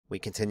We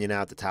continue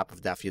now at the top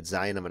of Daf Yud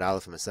Zayin Amud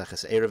Aleph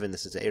Meseches Eruvin.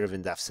 This is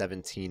Eruvin Daf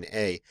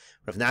 17a.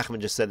 Rav Nachman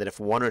just said that if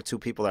one or two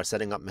people are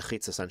setting up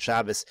mechitzas on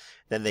Shabbos,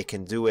 then they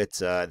can do it.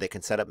 They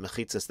can set up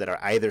mechitzas that are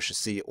either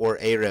shasi or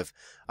erev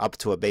up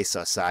to a beis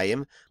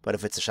asayim. But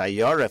if it's a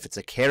shayara, if it's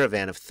a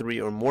caravan of 3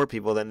 or more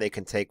people, then they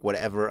can take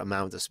whatever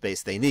amount of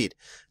space they need.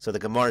 So the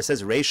Gemara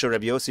says, Reisha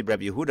Reb Yossi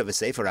Reb Yehuda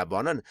v'Sefer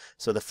Rabbanan.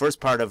 So the first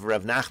part of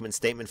Rav Nachman's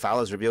statement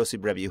follows Reb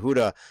Yossi Reb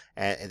Yehuda.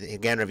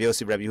 Again, Reb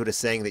Yossi Reb Yehuda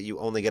saying that you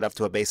only get up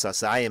to a beis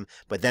asayim.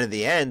 But then at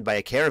the end, by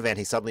a caravan,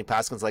 he suddenly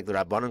paskins like the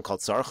Rabbanan called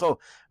Sarcho.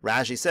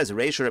 Rashi says,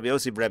 Reisha Reb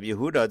Yossi Reb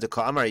Yehuda de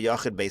Ka'amar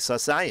Yachid beis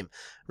asayim.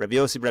 Reb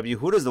Yossi Reb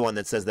Yehuda is the one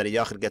that says that a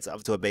Yachid gets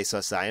up to a beis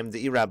asayim.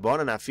 The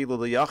Rabbanan afilu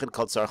the Yachid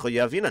called Sarcho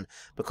Yavinan.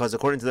 Because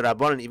according to the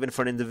Rabbanan, even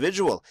for an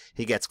individual,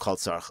 he gets called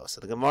Sarcho.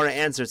 So the Gemara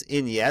answers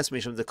in yes,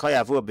 Mishum de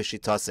Kayavua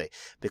b'shitase.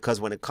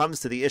 Because when it comes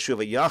to the issue of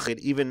a Yachid,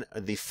 even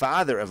the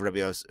father of Reb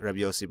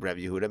Yossi Reb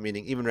Yehuda,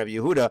 meaning even Reb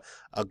Yehuda,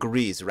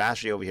 agrees.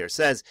 Rashi over here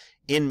says,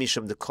 in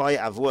Mishum Dekoy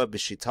Avua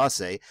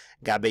B'Shitase,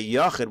 Gabe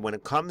Yachid, when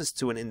it comes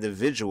to an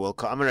individual,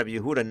 Ka'amar Rabbi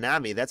Yehuda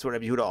Nami, that's what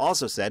Rabbi Yehuda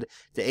also said,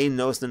 the Ein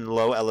Nosnin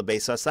Lo Ela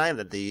Beis Asayim,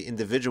 that the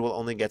individual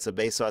only gets a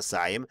Beis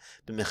Asayim,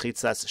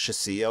 B'Mechitzas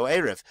Shasi O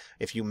Erev.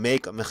 If you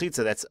make a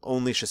Mechitza that's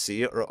only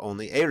Shasi or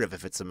only Erev,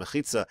 if it's a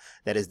Mechitza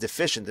that is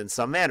deficient in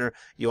some manner,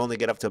 you only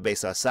get up to a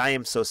Beis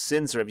Asayim. So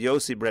since Rabbi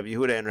Yossi, Rabbi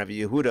Yehuda, and Rabbi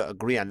Yehuda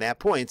agree on that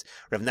point,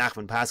 Rav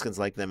Nachman paskins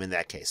like them in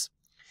that case.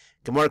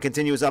 Gemara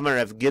continues, Amar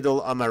Rav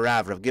Gidol Amar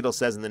Rav. Rav Gidol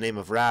says in the name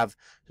of Rav,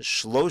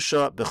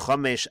 Shlosha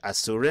b'chomesh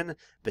asurin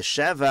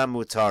b'sheva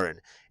mutarin.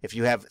 If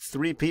you have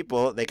 3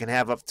 people, they can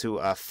have up to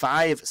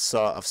 5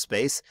 saw of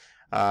space.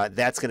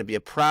 That's going to be a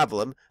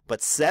problem,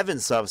 but 7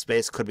 saw of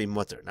space could be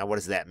mutter. Now, what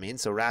does that mean?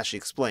 So Rashi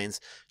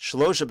explains,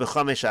 Shlosha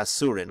b'chomesh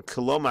asurin,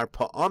 kolomar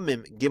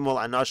pa'amim gimol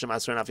anashim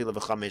asurin afilu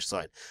b'chomesh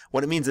sain.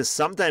 What it means is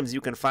sometimes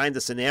you can find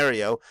a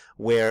scenario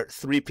where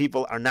 3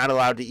 people are not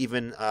allowed to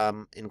even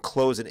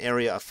enclose an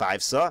area of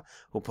 5 saw.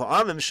 But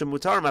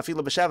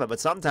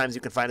sometimes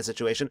you can find a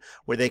situation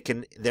where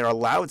they're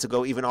allowed to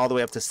go even all the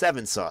way up to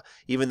 7 saw,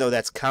 even though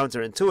that's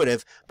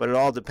counterintuitive, but it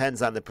all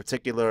depends on the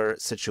particular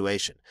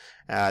situation.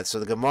 So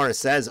the Gemara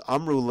says,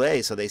 Amru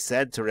le, so they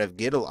said to Rav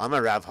Gidol,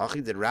 Amar Rav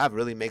Hachi, did Rav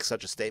really make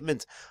such a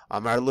statement?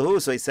 Amar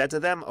Lahu, so he said to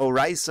them,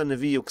 Oraisa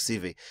Nevi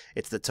Uksivi.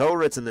 It's the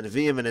Torah, it's in the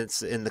Nevi'im, and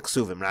it's in the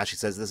Ksuvim. Rashi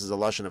says this is a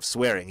lashon of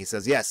swearing. He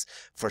says, yes,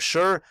 for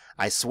sure,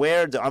 I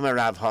swear to Amar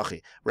Rav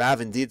Hachi.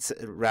 Rav indeed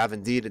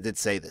did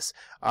say this.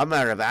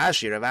 Amar Rav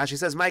Ashi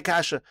says, my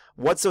kasha,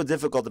 what's so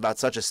difficult about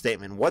such a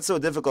statement? What's so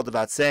difficult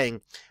about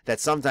saying that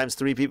sometimes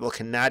 3 people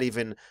cannot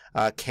even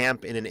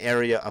camp in an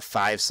area of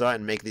 5 saw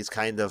and make these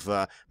kind of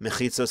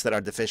mechitzos that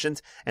are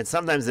deficient, and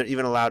sometimes they're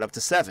even allowed up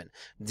to 7.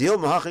 Dil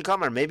mahachi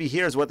kamar, maybe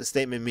here's what the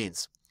statement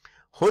means.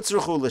 Let's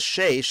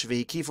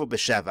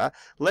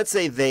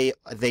say they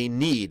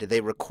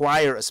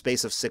require a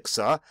space of 6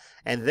 saw,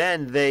 and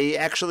then they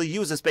actually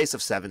use a space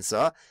of 7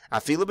 saw.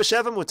 Afilu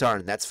b'sheva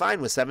mutar, that's fine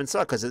with 7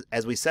 saw, because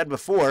as we said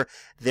before,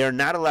 they're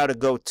not allowed to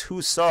go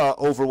 2 saw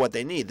over what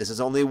they need. This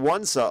is only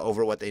 1 saw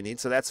over what they need,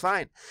 so that's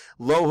fine.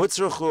 Lo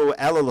hutzruchu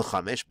ela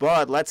l'chamish,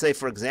 but let's say,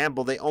 for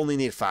example, they only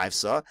need 5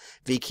 saw.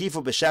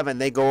 V'kifu b'sheva,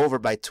 and they go over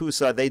by 2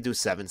 saw, they do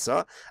 7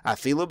 saw.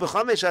 Afilu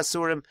b'chamish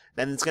asurim,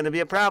 then it's going to be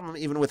a problem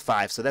even with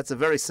 5. So that's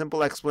a very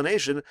simple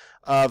explanation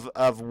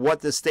of what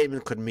this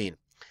statement could mean.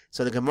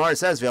 So the Gemara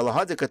says, but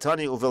 1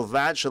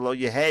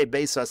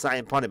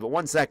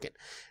 second.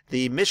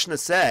 The Mishnah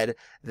said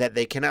that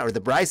they cannot, or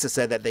the Brisa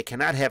said that they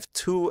cannot have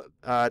two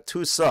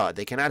saw.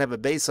 They cannot have a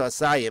beis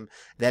asayim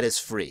that is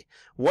free.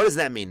 What does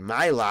that mean?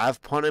 My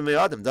lav ponim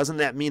me'adam. Doesn't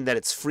that mean that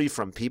it's free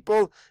from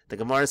people? The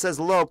Gemara says,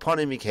 lo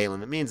ponim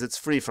mikalim. It means it's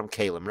free from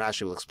kalim.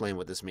 Rashi will explain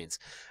what this means.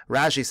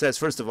 Rashi says,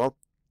 first of all,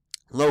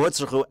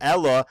 that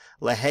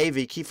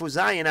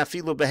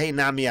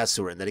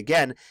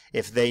again,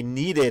 if they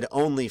needed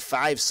only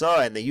 5 saw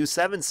and they use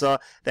 7 saw,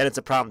 then it's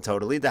a problem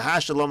totally.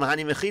 Because the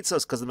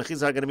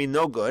mechitzos are going to be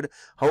no good.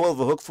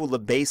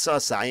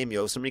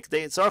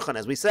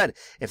 As we said,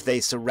 if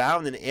they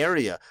surround an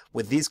area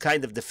with these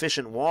kind of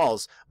deficient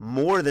walls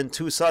more than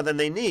 2 saw than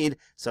they need,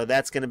 so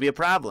that's going to be a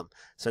problem.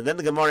 So then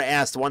the Gemara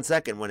asked, 1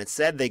 second, when it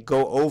said they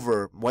go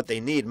over what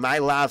they need, my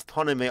lav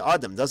ponim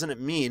me'adam, doesn't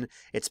it mean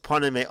it's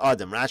ponim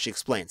me'adam? Rashi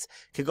explains.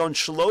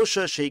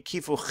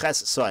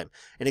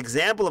 An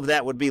example of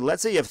that would be,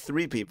 let's say you have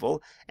 3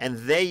 people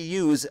and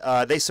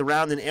they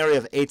surround an area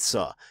of 8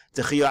 saw.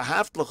 Now,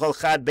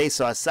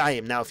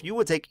 if you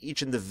would take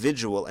each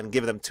individual and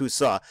give them 2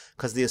 saw,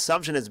 because the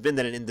assumption has been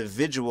that an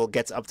individual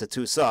gets up to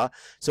 2 saw,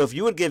 so if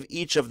you would give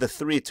each of the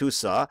 3 2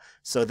 saw,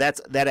 so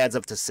that adds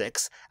up to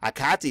 6.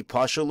 Akati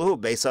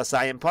pashuluhu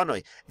beisasayim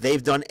panoi.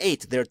 They've done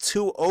 8. They're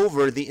 2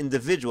 over the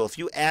individual. If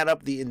you add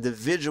up the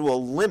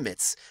individual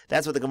limits,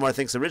 that's what the Gemara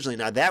thinks originally.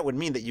 Now that would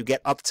mean that you get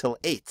up till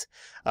 8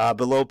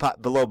 below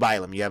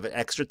Bailam. You have an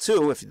extra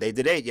 2. If they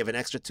did 8, you have an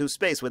extra 2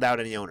 space without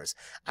any owners.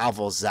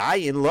 Avol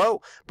zayin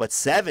low. But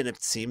 7,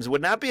 it seems,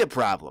 would not be a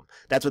problem.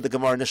 That's what the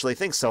Gemara initially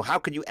thinks. So how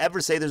could you ever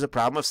say there's a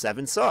problem of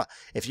 7 saw?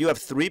 If you have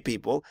 3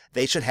 people,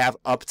 they should have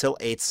up till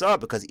 8 saw,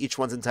 because each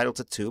one's entitled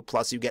to 2,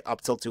 plus you get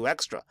up till 2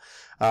 extra.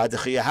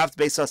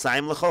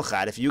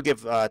 If you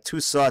give 2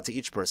 saw to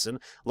each person,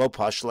 lo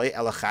pashle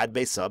elachad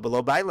beisa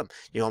below bailam.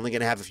 You're only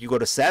going to have, if you go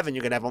to 7,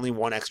 you're going to have only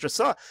 1 extra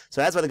saw. So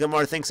that's why the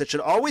Gemara thinks it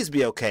should always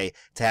be okay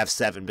to have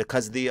 7,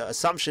 because the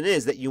assumption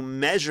is that you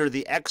measure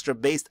the extra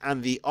based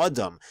on the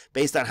adam,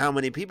 based on how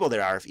many people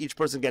there are. If each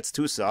person gets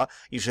 2 saw,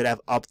 you should have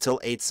up till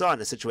 8 saw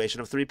in a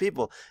situation of 3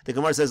 people. The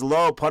Gemara says,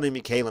 lo panim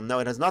mikalim. No,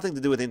 it has nothing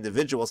to do with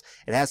individuals.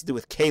 It has to do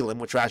with kalim,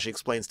 which Rashi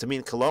explains to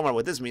mean kolomar.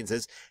 What this means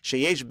is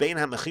sheyesh bein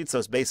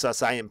hamechitzos beis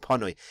asayim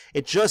panui.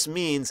 It just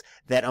means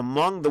that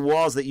among the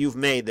walls that you've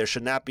made, there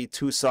should not be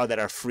 2 saw that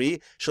are free,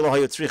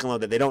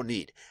 that they don't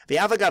need.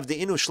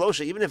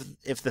 Even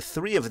if the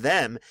 3 of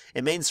them,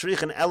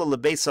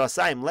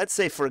 let's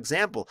say, for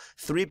example,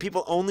 3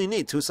 people only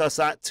need 2 saw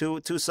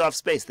of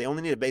space. They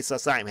only need a beis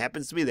asayim.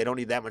 Happens to be they don't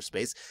need that much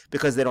space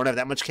because they don't have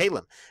that much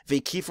kalim.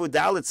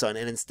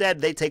 And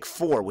instead they take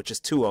 4, which is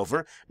 2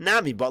 over.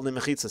 Nami batli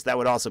mechitzos. That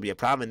would also be a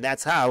problem, and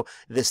that's how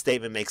this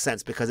statement makes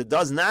sense, because it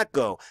does not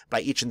go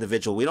by each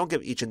individual. We don't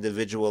give each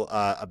individual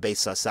a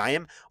beis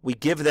asayim. We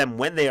give them,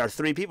 when they are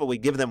 3 people, we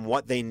give them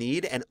what they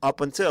need, and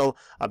up until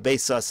a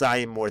beis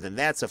asayim more than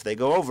that. So if they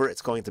go over,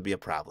 it's going to be a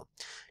problem.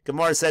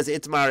 Gemara says,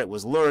 Itmar, it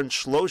was learned,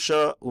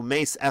 Shlosha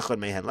umeis echad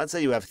mehen. Let's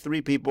say you have 3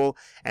 people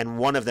and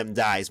one of them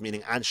dies,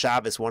 meaning on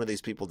Shabbos one of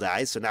these people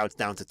dies, so now it's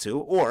down to 2.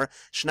 Or,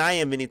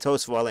 Shnayim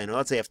minitos v'aleinu.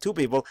 Let's say you have 2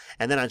 people,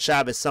 and then on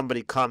Shabbos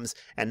somebody comes,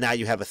 and now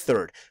you have a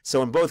 3rd.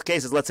 So in both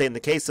cases, let's say in the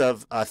case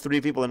of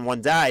 3 people and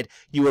 1 died,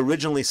 you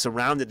originally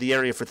surrounded the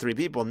area for 3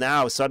 people.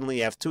 Now suddenly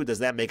you have 2. Does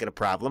that make it a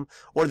problem?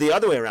 Or the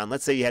other way around.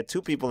 Let's say you had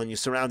 2 people and you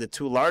surrounded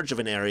too large of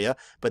an area,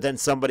 but then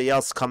somebody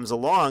else comes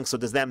along, so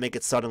does that make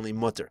it suddenly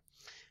mutter?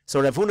 So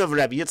Rav Huna and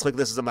Rav Yitzchak,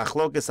 this is a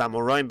machlokes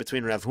amoraim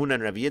between Rav Huna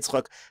and Rav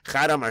Yitzchak.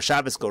 Chadam ar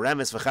Shabbos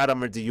goremes,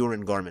 v'chadam ar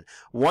diyurin gorman.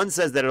 One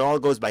says that it all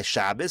goes by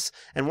Shabbos,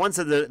 and one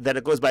says that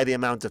it goes by the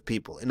amount of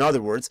people. In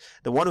other words,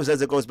 the one who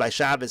says it goes by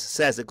Shabbos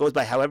says it goes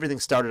by how everything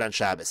started on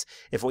Shabbos.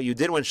 If what you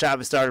did when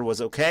Shabbos started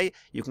was okay,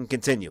 you can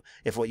continue.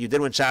 If what you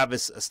did when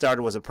Shabbos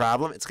started was a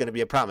problem, it's going to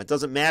be a problem. It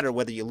doesn't matter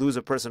whether you lose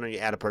a person or you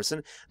add a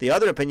person. The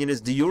other opinion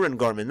is diyurin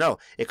gorman. No,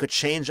 it could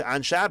change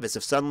on Shabbos.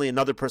 If suddenly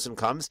another person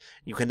comes,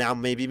 you can now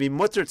maybe be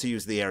mutter to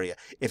use the area.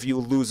 If you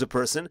lose a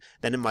person,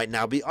 then it might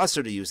now be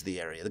usher to use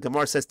the area. The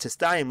Gemara says,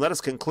 Tistayim, let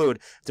us conclude,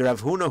 the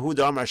Rav Huna hu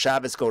damar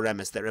Shabbos go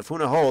remes, that Rav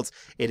Huna holds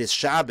it is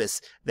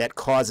Shabbos that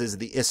causes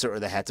the Isser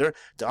or the Heter.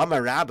 To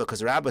Amar Rabba,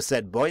 because Rabba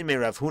said, Boy me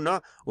Rav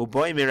Huna, u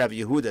boy me Rav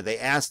Yehuda. They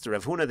asked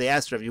Rav Huna, they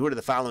asked Rav Yehuda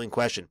the following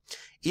question.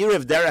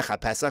 Erev derech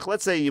ha-Pesach.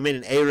 Let's say you made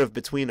an Erev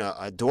between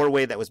a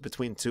doorway that was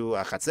between 2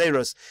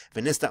 chatzeros,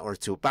 v'nistam, or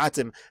 2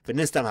 patim,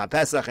 v'nistam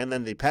ha-Pesach, and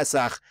then the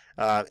Pesach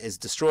is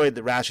destroyed.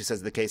 The Rashi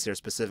says the case here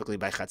specifically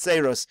by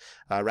chatzeros.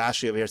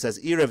 Rashi over here says,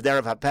 Erev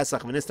derech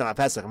ha-Pesach, v'nistam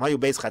ha-Pesach. Mayu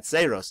beis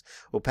chatzeros,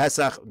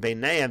 u-Pesach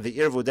beineim,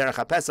 v'irvu derech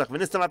ha-Pesach,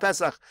 v'nistam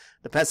ha-Pesach.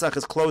 The Pesach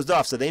is closed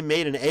off. So they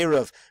made an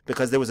Erev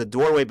because there was a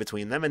doorway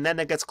between them, and then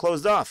it gets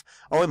closed off.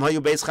 Oim hayu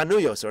beis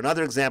chanuyos. Or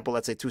another example,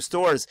 let's say 2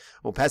 stores,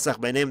 u-Pesach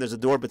beineim, there's a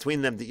door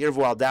between them, the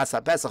irvu das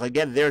ha-Pesach.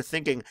 Again, they're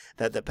thinking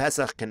that the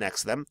Pesach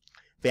connects them.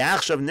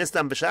 Something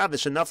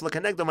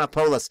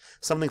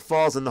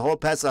falls and the whole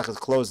Pesach is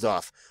closed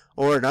off.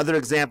 Or another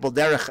example,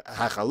 derech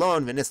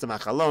hachalon, v'nistam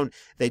hachalon,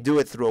 they do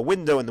it through a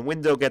window and the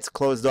window gets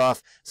closed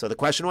off. So the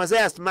question was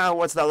asked,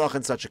 what's the halach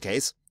in such a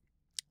case?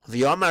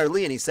 V'yomar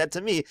li, and he said to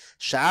me,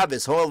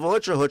 Shabbos, hol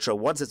v'hutra hutra.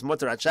 Once it's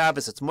mutter at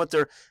Shabbos, it's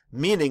mutter,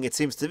 meaning it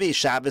seems to be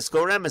Shabbos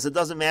go remes. It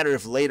doesn't matter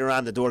if later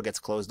on the door gets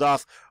closed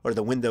off or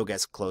the window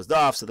gets closed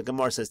off. So the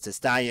Gemara says,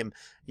 Tistayim,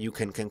 you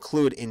can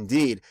conclude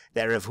indeed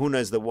that Rav Huna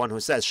is the one who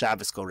says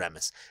Shabbos go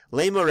remes.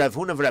 Lema Rav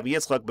Huna v'Rabbi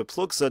Yitzchak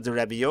bepluksa de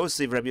Rabbi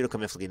Yossi v'Rabbi Yehuda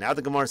kamiflagi. Now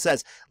the Gemara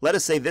says, let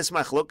us say this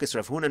machlokes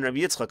Rav Huna and Rabbi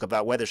Yitzchak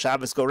about whether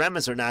Shabbos go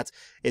remes or not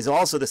is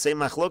also the same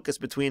machlokes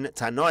between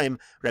Tanoim,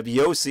 Rabbi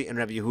Yossi, and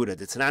Rabbi Yehuda.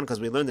 The Tanan, because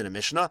we learned in a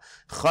Mishnah,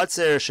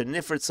 Chatzer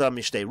shenifritza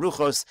mishtei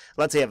ruchos.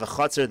 Let's say you have a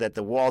chatzer that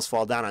the walls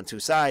fall down on 2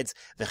 sides.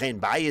 V'chein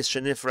bayis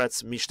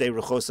shenifritz mishtei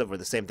ruchosav, or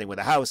the same thing with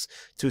a house.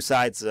 2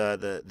 sides,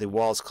 the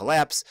walls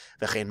collapse.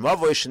 V'chein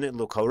mavoy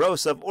shenitlu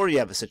korosav, or you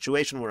have a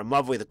situation where a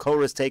mavoy, the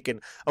korah is taken,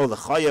 or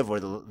lechayav,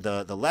 or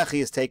the lechi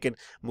is taken.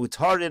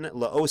 Mutarin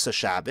laosa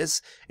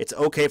Shabbos. It's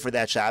okay for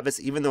that Shabbos,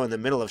 even though in the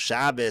middle of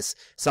Shabbos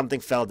something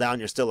fell down,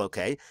 you're still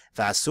okay.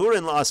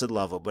 V'asurin laasad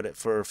lavo, but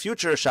for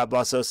future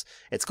Shabbosos,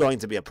 it's going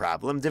to be a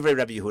problem. Divrei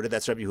Rabbi Yehuda,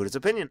 that's Rabbi Yehuda's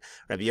opinion.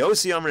 Rabbi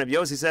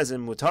Yossi says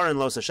in Mutarin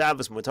Losa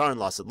Shabbos, Mutarin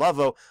Lasid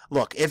Lavo.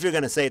 Look, if you're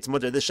going to say it's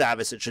mutter this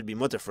Shabbos, it should be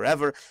mutter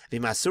forever.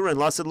 V'masurin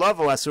Lasid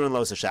Lavo, Asurin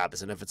Losa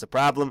Shabbos. And if it's a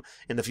problem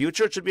in the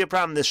future, it should be a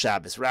problem this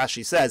Shabbos.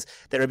 Rashi says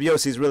that Rabbi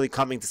Yossi is really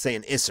coming to say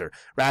an Isser.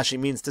 Rashi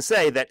means to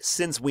say that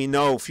since we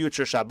know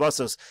future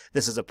Shabbosos,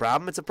 this is a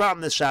problem, it's a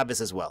problem this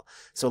Shabbos as well.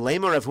 So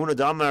Lema Rav Huna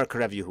Damar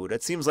Rav Yehuda.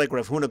 It seems like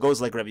Rav Huna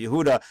goes like Rav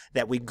Yehuda,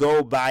 that we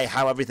go by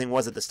how everything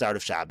was at the start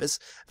of Shabbos.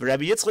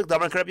 Rabbi Yitzchak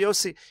Damar Rav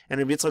Yossi. And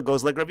Rabbi Yitzchak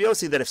goes like Rabbi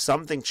Yossi, that if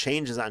something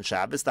changes on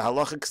Shabbos, the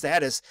halachic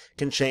status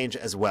can change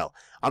as well.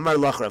 Amar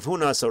lach Rav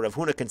Huna, so Rav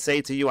Huna can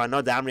say to you,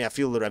 Ano damri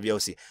afilu Rav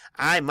Yossi.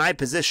 My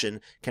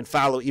position can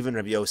follow even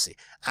Rav Yossi.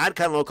 Ad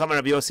kan lo kamar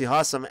Rav Yossi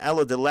hasam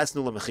elo de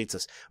lesnu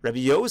lemechitzas. Rav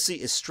Yossi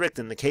is strict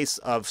in the case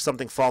of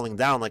something falling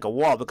down like a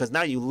wall, because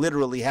now you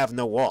literally have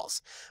no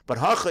walls. But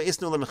hacha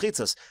isnu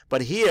lemechitzas.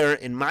 But here,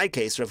 in my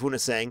case, Rav Huna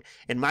is saying,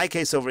 in my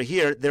case over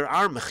here, there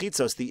are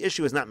mechitzos. The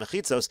issue is not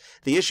mechitzos.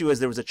 The issue is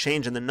there was a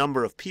change in the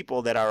number of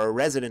people that are a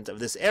resident of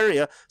this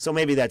area, so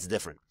maybe that's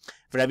different.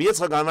 For Rabbi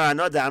Yitzchak Amar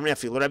Ano Damri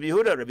Afilu Rabbi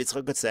Yehuda, Rabbi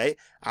Yitzchak could say,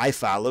 I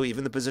follow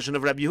even the position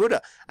of Rabbi Yehuda.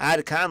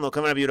 Ad kan lo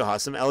kam Rabbi Yehuda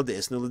hasam el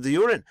deisnu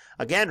l'diyurin.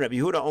 Again, Rabbi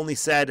Yehuda only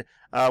said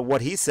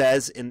what he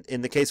says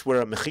in the case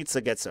where a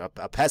mechitza gets a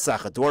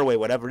pesach, a doorway,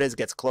 whatever it is,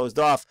 gets closed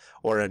off,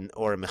 or a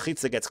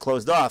mechitza gets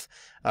closed off,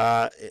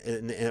 or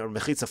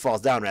mechitza falls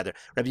down rather.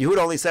 Rabbi Yehuda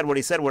only said what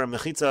he said where a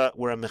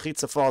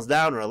mechitza falls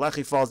down, or a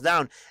lechi falls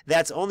down.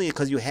 That's only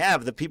because you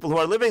have the people who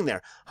are living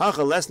there.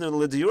 Hacha lesnu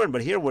l'diyurin.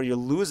 But here, where you're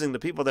losing the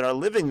people that are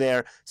living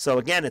there,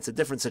 so again, it's a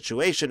different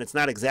situation. It's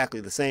not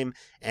exactly the same,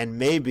 and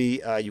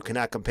maybe you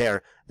cannot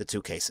compare the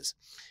two cases.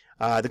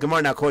 The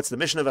Gemara now quotes the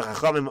Mishnah of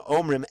Chachamim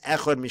Omrim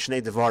Echad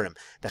Mishnei Devarim.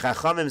 The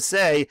Chachamim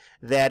say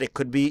that it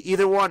could be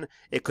either one.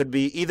 It could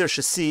be either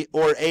Shasi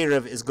or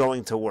Erev is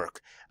going to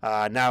work.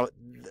 Now,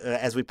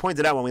 as we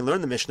pointed out when we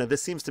learned the Mishnah,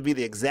 this seems to be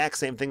the exact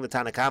same thing the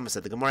Tanna Kama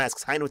said. The Gemara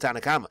asks, Hainu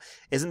Tanna Kama.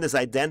 Isn't this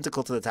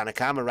identical to the Tanna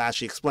Kama?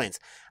 Rashi explains,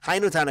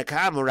 Hainu Tanna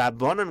Kama,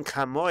 Rabbanan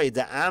Kamoi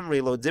da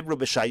Amri lo dibru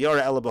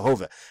b'shayora ela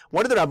behova.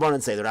 What did the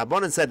Rabbanan say? The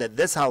Rabbanan said that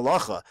this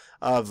halacha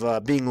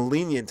of being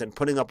lenient and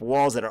putting up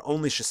walls that are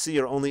only Shasi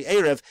or only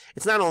Erev,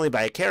 it's not only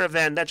by a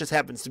caravan, that just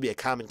happens to be a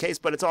common case,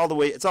 but it's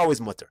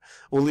always mutter.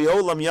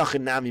 Uliolam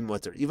yachid nami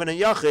mutter. Even a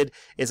yachid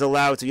is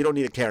allowed to, you don't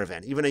need a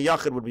caravan. Even a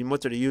yachid would be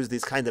mutter to use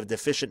these kind of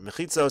deficient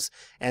mechitzos,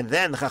 and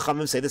then the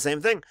Chachamim say the same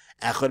thing.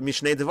 Echad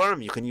mishnei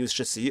devarim, you can use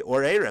Shasi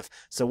or Erev.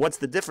 So what's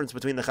the difference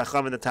between the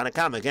Chacham and the Tanna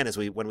Kama? Again,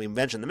 when we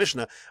mentioned the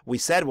Mishnah, we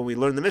said when we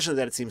learned the Mishnah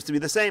that it seems to be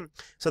the same.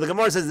 So the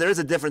Gemara says there is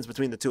a difference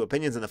between the two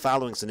opinions in the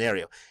following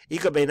scenario.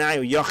 Ika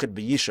beinayu yachid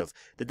b'yishuv.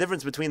 The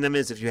difference between them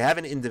is if you have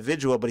an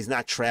individual but he's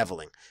not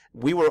traveling.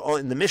 We were all,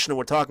 in the Mishnah,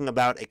 we're talking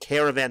about a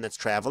caravan that's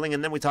traveling,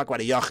 and then we talk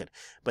about a yachid.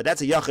 But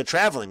that's a yachid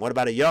traveling. What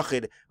about a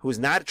yachid who's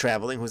not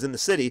traveling, who's in the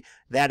city?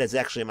 That is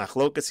actually a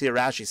machlokas here.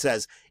 Rashi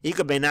says,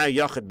 Ika beinayu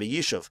yachid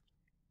b'yishuv.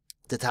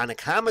 The Tanna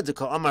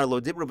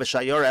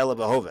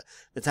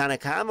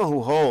Kama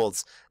who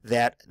holds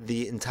that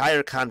the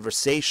entire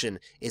conversation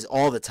is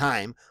all the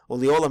time, but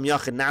the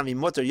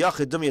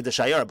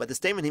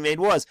statement he made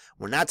was,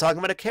 we're not talking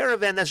about a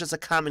caravan, that's just a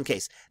common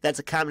case. That's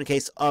a common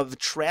case of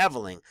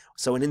traveling.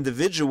 So an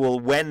individual,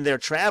 when they're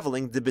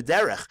traveling,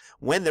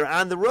 when they're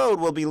on the road,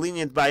 will be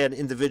lenient by an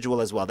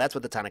individual as well. That's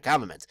what the Tanna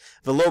Kama meant.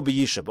 But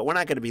we're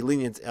not going to be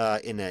lenient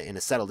in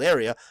a settled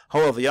area.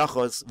 In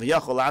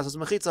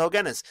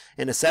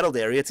a settled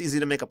area, it's easy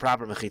to make a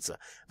proper mechitza.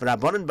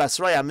 V'Rabbanan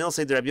Basraya Amil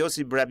say the Rabbi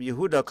Yossi Rabbi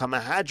Yehuda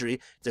Kamahadri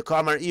the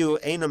Kamar Iu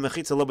Eino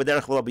mechitza lo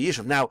b'derech v'lo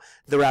b'yishuv. Now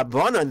the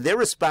Rabbanan, they're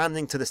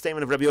responding to the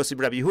statement of Rabbi Yossi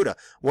Rabbi Yehuda.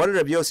 What did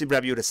Rabbi Yossi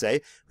Rabbi Yehuda say?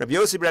 Rabbi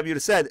Yossi Rabbi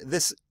Yehuda said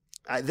this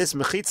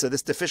mechitza,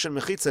 this deficient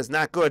mechitza, is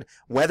not good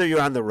whether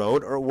you're on the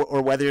road or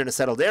whether you're in a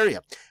settled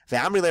area.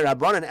 And the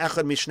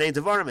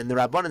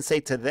Rabbanan say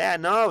to that,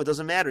 no, it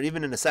doesn't matter.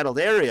 Even in a settled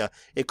area,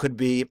 it could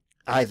be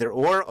either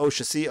or, o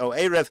shasi o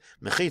erev.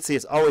 Mechitzi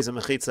is always a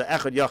mechitza.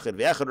 Echad yachid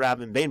ve'echad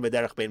rabbin bein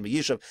b'derech bein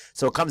b'yishuv.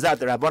 So it comes out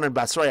that Rabbanan and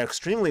Basroi are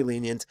extremely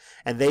lenient,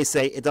 and they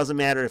say it doesn't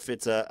matter if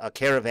it's a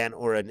caravan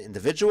or an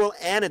individual,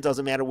 and it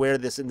doesn't matter where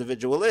this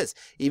individual is.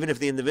 Even if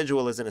the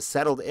individual is in a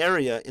settled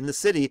area in the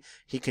city,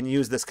 he can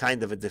use this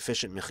kind of a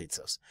deficient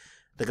mechitzos.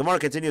 The Gemara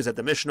continues at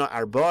the Mishnah,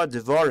 Arba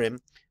devarim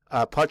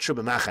patru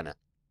b'machana.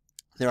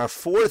 There are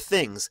 4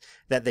 things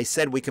that they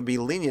said we can be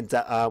lenient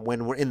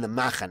when we're in the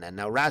machana.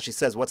 Now Rashi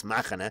says, what's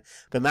machana?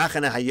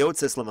 B'machana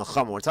hayotzes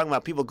l'melchama. We're talking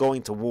about people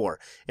going to war.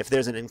 If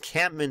there's an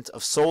encampment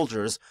of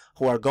soldiers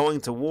who are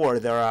going to war,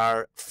 there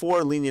are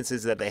 4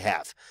 leniencies that they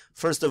have.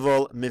 First of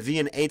all,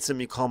 mevi'in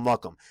eitzim mikol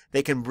makom.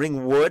 They can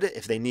bring wood,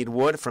 if they need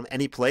wood, from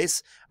any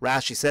place.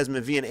 Rashi says,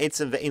 mevi'in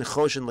eitzim ve'in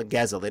choshen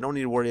legezel. They don't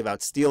need to worry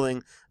about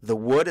stealing the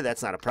wood.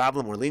 That's not a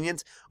problem. We're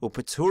lenient.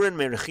 Upeturin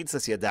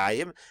merechitzas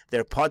yadayim.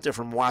 They're pater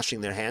from washing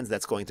their hands.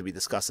 That's going to be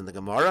discussed in the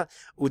Gemara.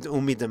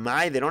 Umi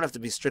demai. They don't have to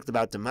be strict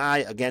about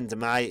demai. Again,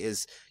 demai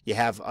is you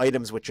have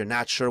items which you're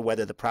not sure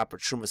whether the proper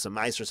trumas and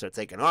meisers are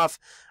taken off.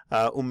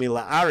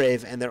 Umila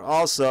arev, and they're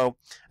also,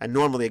 and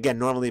normally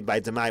by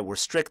demai we're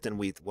strict and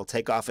we will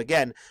take off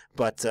again,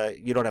 but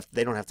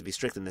they don't have to be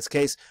strict in this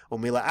case.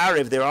 Umila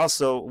arev,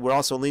 we're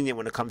also lenient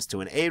when it comes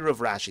to an eruv.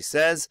 Rashi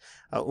says,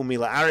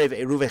 Umila arev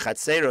eruve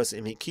chatzeros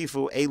im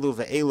hikifu elu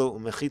ve'elu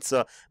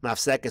umechitza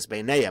mafsekes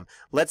beinayim.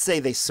 Let's say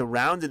they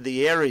surrounded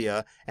the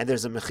area and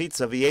there's a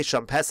mechitza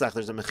v'yesham pesach.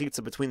 There's a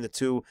mechitza between the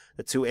two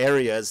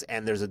areas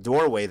and there's a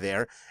doorway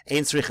there.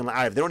 Ein tzrichin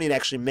la'arev. They don't need to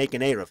actually make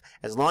an eruv.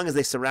 As long as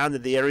they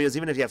surrounded the areas,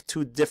 even if you have have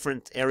two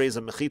different areas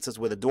of mechitzas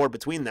with a door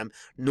between them,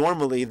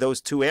 normally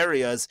those two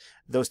areas,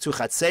 those two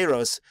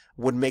chatzeros,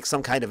 would make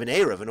some kind of an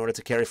eruv in order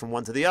to carry from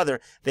one to the other.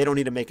 They don't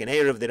need to make an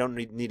eruv. They don't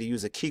need to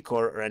use a kikor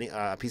or any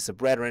piece of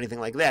bread or anything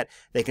like that.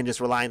 They can just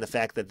rely on the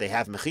fact that they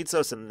have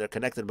mechitzos and they're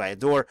connected by a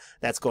door.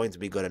 That's going to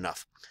be good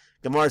enough.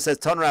 Gemara says,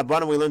 Ton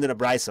Rabbanan, we learned in a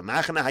brisa,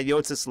 Machana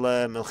hayotzis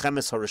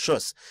le'milchemes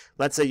harishus.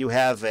 Let's say you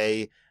have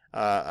a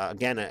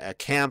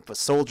camp of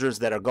soldiers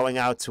that are going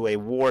out to a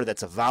war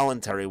that's a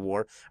voluntary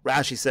war.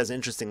 Rashi says,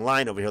 interesting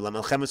line over here,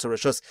 Milchemes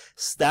Rishus,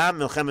 Stam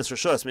Milchemes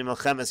Rishus,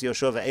 Milchemes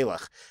Yoshua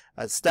Ve'elach.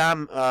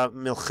 Stam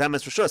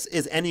Milchemes Rishus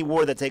is any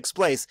war that takes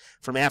place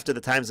from after the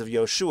times of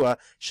Yoshua,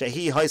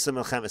 Shehi Haisa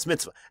Milchemes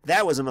Mitzvah.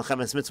 That was a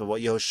Milchemes Mitzvah.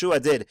 What Yoshua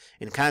did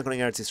in conquering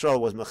Eretz Yisrael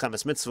was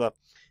Milchemes Mitzvah.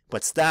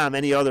 But Stam,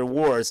 any other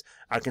wars,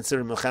 are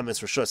considered Milchemes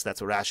Rishus.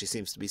 That's what Rashi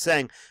seems to be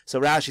saying. So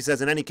Rashi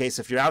says, in any case,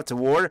 if you're out to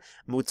war,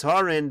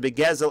 Mutarin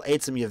Begezel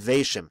Eitzim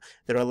Yeveshim.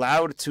 They're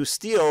allowed to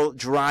steal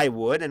dry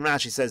wood, and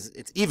Rashi says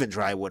it's even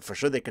dry wood. For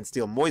sure, they can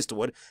steal moist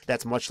wood.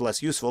 That's much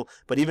less useful.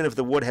 But even if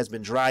the wood has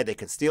been dry, they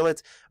can steal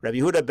it. Rabbi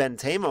Yehuda ben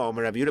Tema,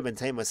 Rabbi Yehuda ben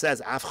Tema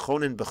says, Af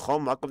Chonin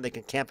B'chol Makom, they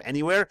can camp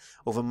anywhere.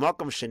 Over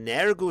Makom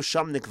Shenergu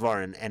Sham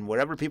Nikvarin. And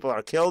wherever people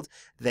are killed,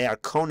 they are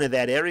kona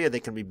that area. They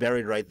can be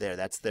buried right there.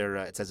 That's their,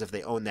 it's as if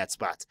they own that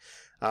spot.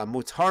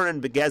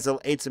 Mutarin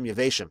begezel eitzim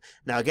yeveshim.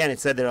 Now again, it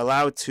said they're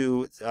allowed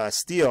to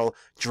steal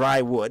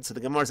dry wood. So the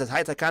Gemara says,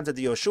 "Hai takanta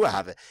de Yoshua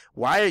have it."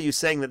 Why are you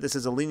saying that this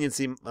is a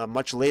leniency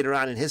much later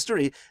on in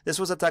history? This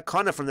was a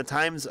takana from the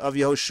times of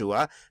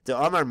Yehoshua. The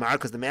Amar Mar,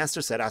 because the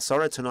master said,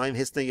 "Asara tanoim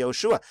hisna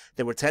Yehoshua."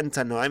 There were 10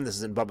 tanoim. This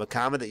is in Baba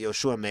Kama that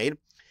Yehoshua made.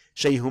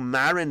 Shehu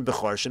Marin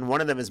Bechorshin.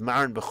 One of them is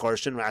Marin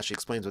Bechorshin. Rashi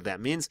explains what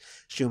that means.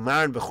 Shehu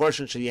Marin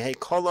Bechorshin Sheyehei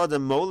Kol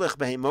Adam Molech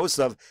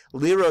Behemosav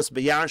Liros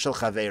Beyar Shel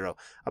Chavero.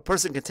 A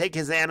person can take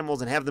his animals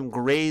and have them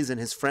graze in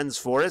his friend's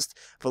forest.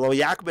 V'lo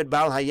Yakbed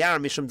Bal Hayar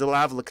Mishum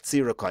Delav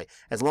L'Ktzirokoi.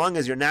 As long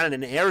as you're not in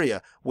an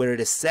area where it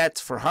is set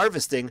for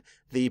harvesting,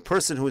 the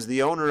person who is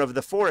the owner of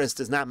the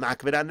forest is not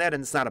makbid on that,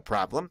 and it's not a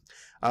problem.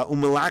 And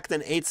another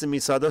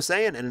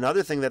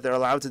thing that they're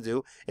allowed to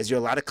do is you're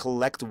allowed to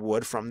collect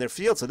wood from their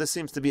field. So this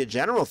seems to be a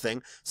general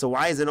thing. So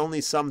why is it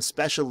only some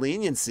special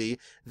leniency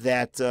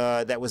that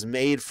that was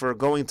made for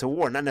going to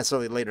war? Not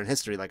necessarily later in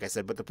history, like I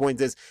said, but the point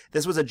is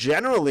this was a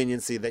general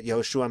leniency that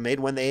Yehoshua made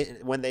when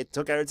they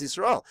took Eretz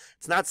Yisrael.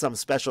 It's not some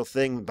special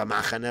thing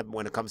b'machane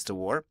when it comes to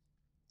war.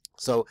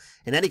 So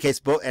in any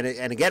case,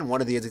 and again,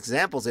 one of the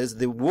examples is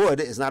the wood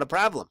is not a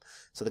problem.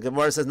 So the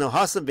Gemara says, no,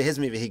 hasam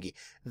behizmi v'higi.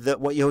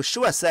 What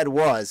Yehoshua said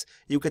was,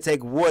 you could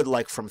take wood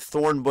like from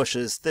thorn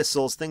bushes,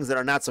 thistles, things that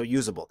are not so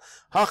usable.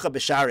 Hacha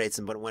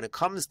b'sharetzim, but when it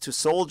comes to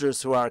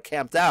soldiers who are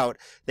camped out,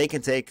 they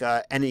can take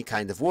any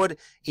kind of wood.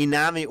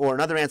 Inami, or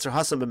another answer,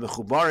 hasam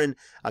b'mechubarin.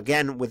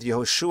 Again, with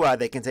Yehoshua,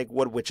 they can take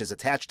wood which is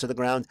attached to the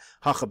ground.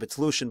 Hacha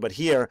b'tlushin, but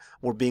here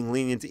we're being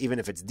lenient even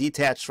if it's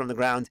detached from the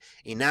ground.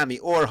 Inami,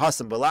 or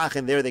hasam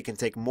b'lachin, there they can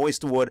take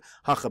moist wood.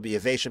 Hacha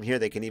b'yeveshim, here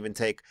they can even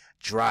take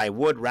dry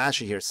wood.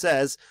 Rashi here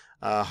says,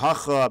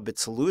 Hacha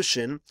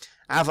b'tlushin,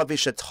 ava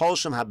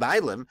b'shetolshem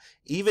habaylim,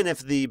 even if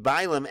the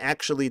Bailim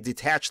actually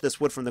detached this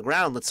wood from the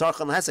ground,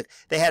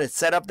 they had it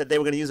set up that they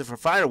were going to use it for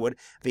firewood.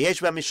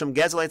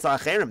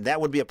 That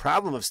would be a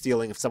problem of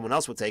stealing if someone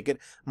else would take it.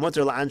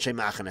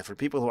 For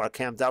people who are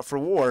camped out for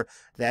war,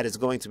 that is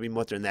going to be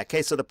mutter in that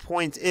case. So the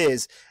point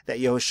is that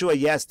Yehoshua,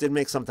 yes, did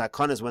make some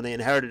takanas when they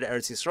inherited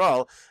Eretz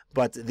Yisrael,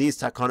 but these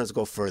takanas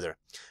go further.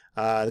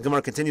 The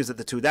Gemara continues at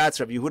the two dots.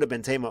 Rabbi Yehuda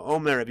ben Tema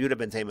Omer. Rabbi Yehuda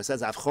ben Tema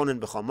says, Avchonin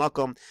b'chol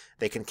makom.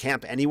 They can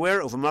camp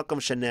anywhere. Uv'makom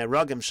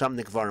sheneragim sham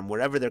nikvarim.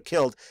 Wherever they're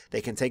killed,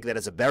 they can take that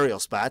as a burial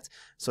spot.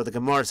 So the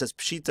Gemara says,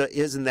 Pshita,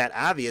 isn't that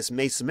obvious?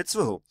 Meis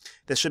mitzvahu.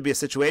 This should be a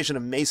situation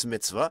of meis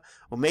mitzvah.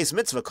 Well, meis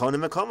mitzvah kona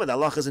mekomah. The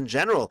halach is in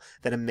general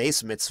that a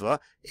meis mitzvah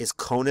is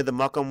kona the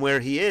makom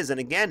where he is. And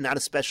again, not a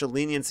special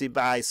leniency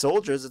by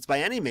soldiers. It's by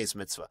any meis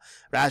mitzvah.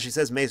 Rashi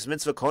says, meis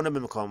mitzvah kona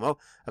b'mekomo,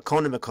 a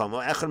kona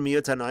mekomo, echad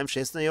miyut hanoim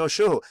sheisna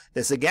Yoshu.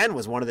 This again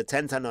was one of the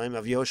 10 Tanoim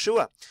of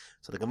Yehoshua.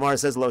 So the Gemara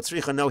says, Lo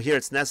tzricha, no, here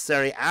it's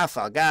necessary, af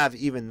al gav,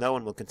 even though,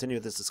 and we'll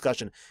continue this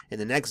discussion in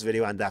the next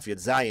video on Daf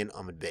Yud Zayin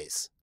Amud Beis.